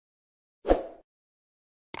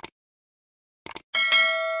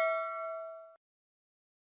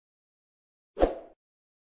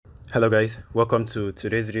Hello guys, welcome to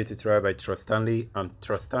today's video tutorial by Trust Stanley. I'm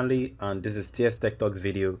Trust Stanley and this is TS Tech Talks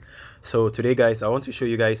video. So today guys, I want to show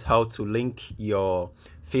you guys how to link your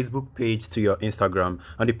Facebook page to your Instagram.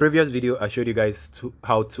 On the previous video, I showed you guys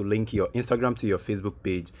how to link your Instagram to your Facebook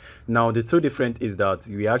page. Now the two different is that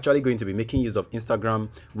we are actually going to be making use of Instagram.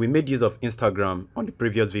 We made use of Instagram on the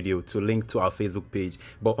previous video to link to our Facebook page.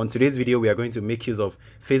 But on today's video, we are going to make use of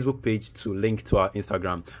Facebook page to link to our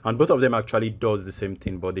Instagram. And both of them actually does the same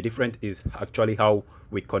thing, but the difference is actually how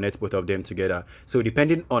we connect both of them together. So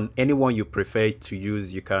depending on any one you prefer to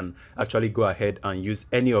use, you can actually go ahead and use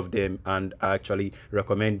any of them, and I actually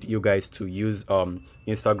recommend you guys to use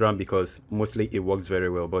Instagram because mostly it works very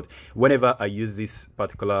well. But whenever I use this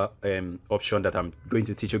particular option that I'm going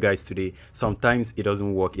to teach you guys today, sometimes it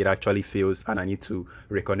doesn't work, it actually fails and I need to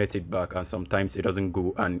reconnect it back, and sometimes it doesn't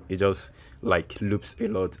go and it just like loops a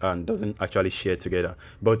lot and doesn't actually share together.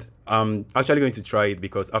 But I'm actually going to try it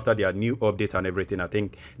because after their new update and everything, I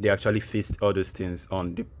think they actually fixed all those things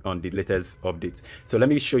on the latest update. So let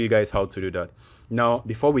me show you guys how to do that. Now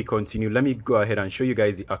before we continue, let me go ahead and show you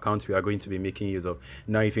guys the account we are going to be making use of.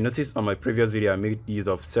 Now if you notice on my previous video I made use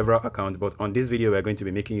of several accounts, but on this video we're going to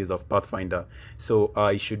be making use of Pathfinder. So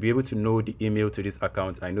I should be able to know the email to this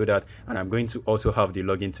account. I know that, and I'm going to also have the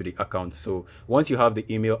login to the account. So once you have the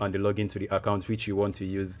email and the login to the account which you want to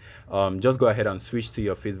use, just go ahead and switch to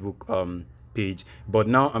your Facebook page. But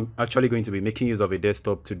now I'm actually going to be making use of a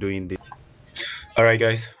desktop to doing this. All right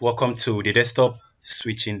guys, welcome to the desktop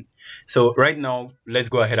switching. So right now let's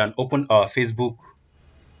go ahead and open our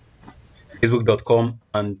facebook.com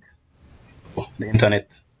and the internet.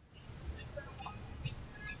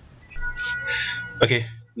 Okay,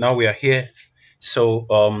 now we are here. So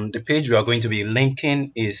the page we are going to be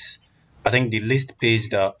linking is, I think, the list page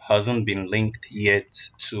that hasn't been linked yet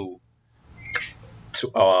to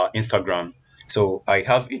our Instagram. So I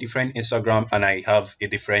have a different Instagram and I have a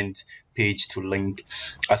different page to link.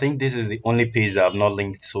 I think this is the only page that I've not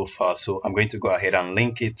linked so far. So I'm going to go ahead and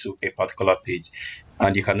link it to a particular page.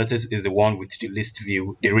 And you can notice is the one with the list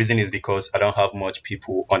view. The reason is because I don't have much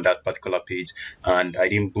people on that particular page and I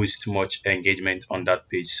didn't boost much engagement on that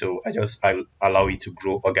page. So I allow it to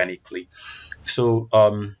grow organically. So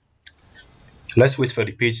let's wait for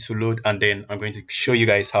the page to load and then I'm going to show you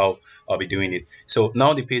guys how I'll be doing it. So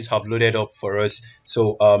now the page have loaded up for us.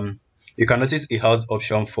 So you can notice it has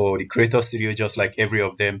option for the Creator Studio just like every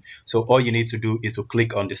of them. So all you need to do is to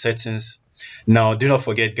click on the settings. Now do not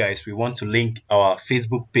forget guys, we want to link our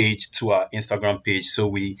Facebook page to our Instagram page. So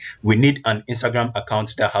we need an Instagram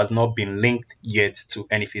account that has not been linked yet to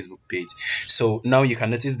any Facebook page. So now you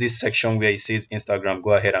can notice this section where it says Instagram.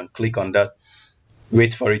 Go ahead and click on that.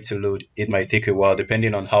 Wait for it to load. It might take a while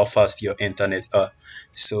depending on how fast your internet are.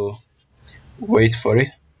 So wait for it.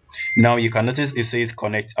 Now you can notice it says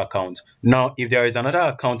connect account. Now if there is another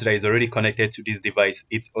account that is already connected to this device,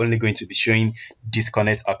 it's only going to be showing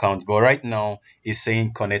disconnect account, but right now it's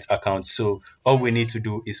saying connect account. So all we need to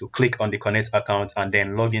do is to click on the connect account and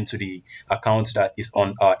then log into the account that is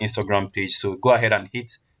on our Instagram page. So go ahead and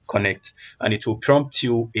hit connect and it will prompt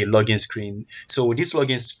you a login screen. So this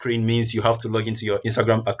login screen means you have to log into your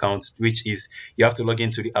Instagram account, which is you have to log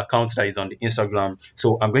into the account that is on the Instagram.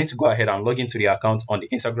 So I'm going to go ahead and log into the account on the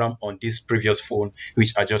Instagram on this previous phone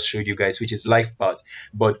which I just showed you guys, which is LifePath.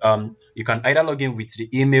 But you can either log in with the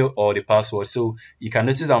email or the password. So you can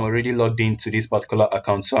notice I'm already logged into this particular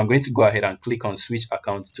account. So I'm going to go ahead and click on switch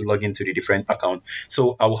accounts to log into the different account.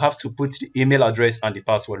 So I will have to put the email address and the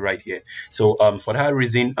password right here. So for that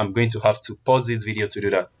reason I'm going to have to pause this video to do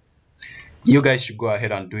that. You guys should go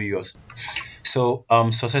ahead and do yours. So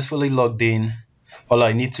I'm successfully logged in. All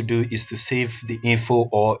I need to do is to save the info,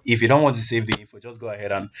 or if you don't want to save the info, just go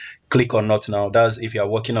ahead and click on not now. That's if you are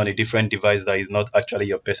working on a different device that is not actually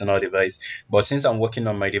your personal device. But since I'm working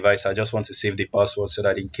on my device, I just want to save the password so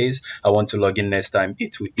that in case I want to log in next time,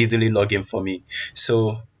 it will easily log in for me.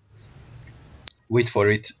 So wait for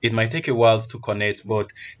it. It might take a while to connect,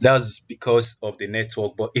 but that's because of the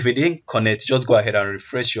network. But if it didn't connect, just go ahead and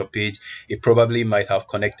refresh your page. It probably might have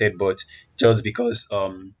connected, but just because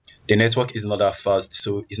the network is not that fast,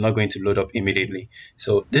 so it's not going to load up immediately.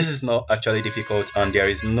 So this is not actually difficult and there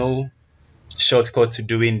is no shortcut to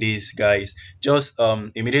doing this guys. Just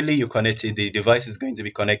immediately you connect it, the device is going to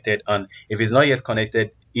be connected, and if it's not yet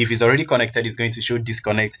connected, if it's already connected, it's going to show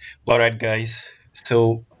disconnect. All right guys,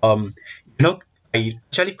 so I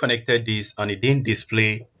actually connected this and it didn't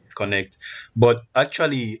display connect, but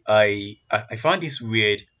actually I found this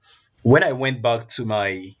weird. When I went back to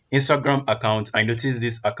my Instagram account, I noticed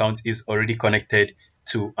this account is already connected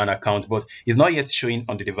to an account, but it's not yet showing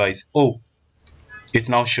on the device. Oh, it's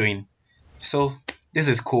now showing. So this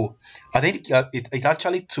is cool. I think it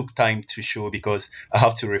actually took time to show because I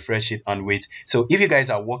have to refresh it and wait. So if you guys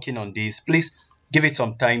are working on this, please give it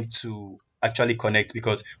some time to actually connect,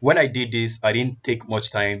 because when I did this, I didn't take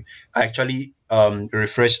much time. I actually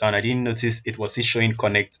refreshed and I didn't notice it was still showing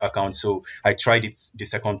connect account. So I tried it the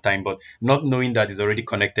second time, but not knowing that it's already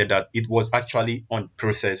connected, that it was actually on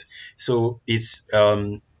process. So it's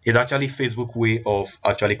actually Facebook way of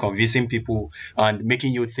actually convincing people and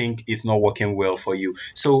making you think it's not working well for you.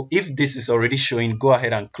 So if this is already showing, go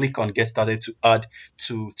ahead and click on get started to add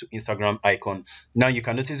to Instagram icon. Now you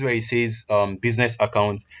can notice where it says business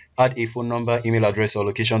account, add a phone number, email address, or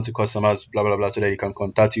location to customers, blah blah blah, so that you can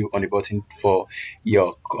contact you on the button for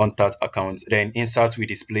your contact account. Then insert will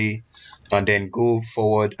display, and then go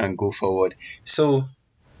forward and go forward. So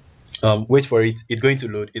wait for it, it's going to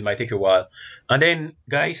load, it might take a while. And then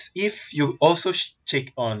guys, if you also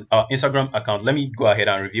check on our Instagram account, let me go ahead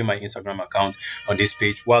and review my Instagram account on this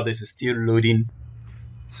page while this is still loading.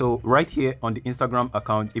 So right here on the Instagram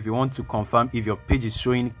account, if you want to confirm if your page is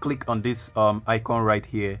showing, click on this icon right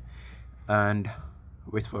here and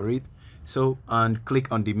wait for it. So and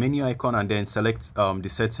click on the menu icon and then select the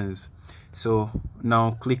settings. So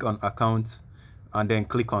now click on account and then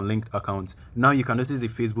click on linked account. Now you can notice the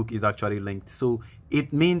Facebook is actually linked, so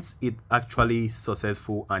it means it actually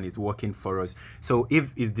successful and it's working for us. So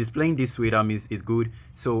if it's displaying this way, that means it's good.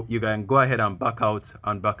 So you can go ahead and back out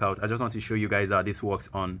and back out. I just want to show you guys how this works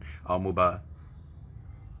on our mobile.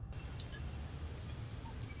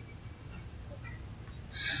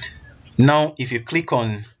 Now if you click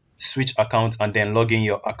on switch account and then log in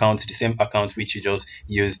your account, the same account which you just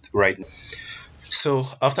used right now. So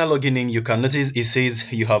after logging in, you can notice it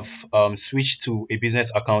says you have switched to a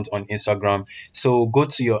business account on Instagram. So go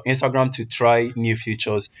to your Instagram to try new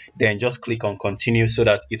features, then just click on continue so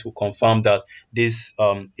that it will confirm that this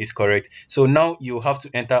is correct. So now you have to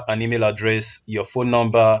enter an email address, your phone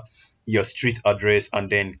number, your street address, and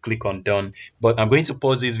then click on done. But I'm going to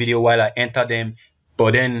pause this video while I enter them.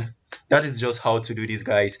 But then that is just how to do this,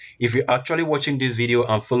 guys. If you're actually watching this video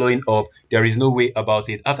and following up, there is no way about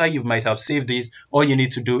it. After you might have saved this, all you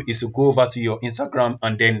need to do is to go over to your Instagram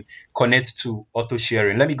and then connect to auto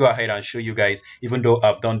sharing. Let me go ahead and show you guys, even though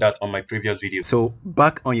I've done that on my previous video. So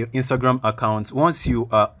back on your Instagram account, once you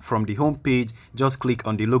are from the home page, just click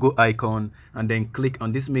on the logo icon and then click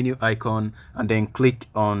on this menu icon and then click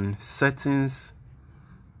on settings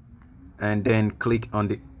and then click on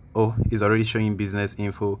the it's already showing business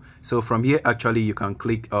info. So from here actually you can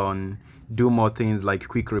click on do more things like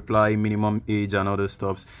quick reply, minimum age, and other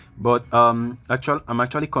stuffs. But I'm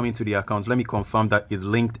actually coming to the account. Let me confirm that it's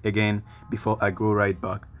linked again before I go right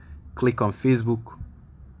back. Click on Facebook.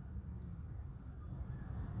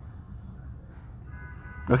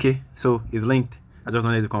 Okay, so it's linked. I just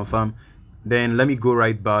wanted to confirm. Then let me go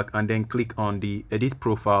right back and then click on the edit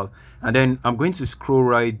profile, and then I'm going to scroll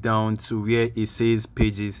right down to where it says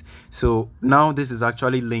pages. So now this is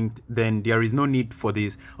actually linked, then there is no need for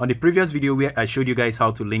this. On the previous video where I showed you guys how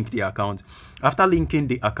to link the account, after linking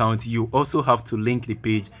the account you also have to link the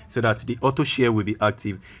page so that the auto share will be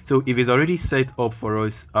active. So if it's already set up for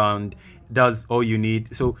us, and that's all you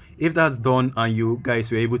need. So if that's done and you guys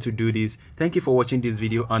were able to do this, thank you for watching this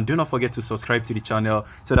video, and do not forget to subscribe to the channel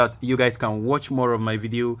so that you guys can watch more of my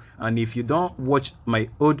video. And if you don't watch my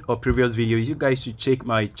old or previous videos, you guys should check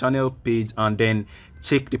my channel page and then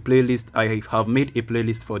check the playlist. I have made a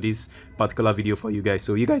playlist for this particular video for you guys,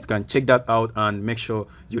 so you guys can check that out and make sure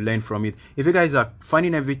you learn from it. If you guys are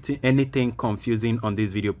finding anything confusing on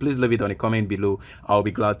this video, please leave it on a comment below. I'll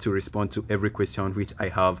be glad to respond to every question which I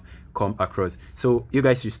have come across. So you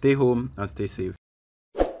guys should stay home and stay safe.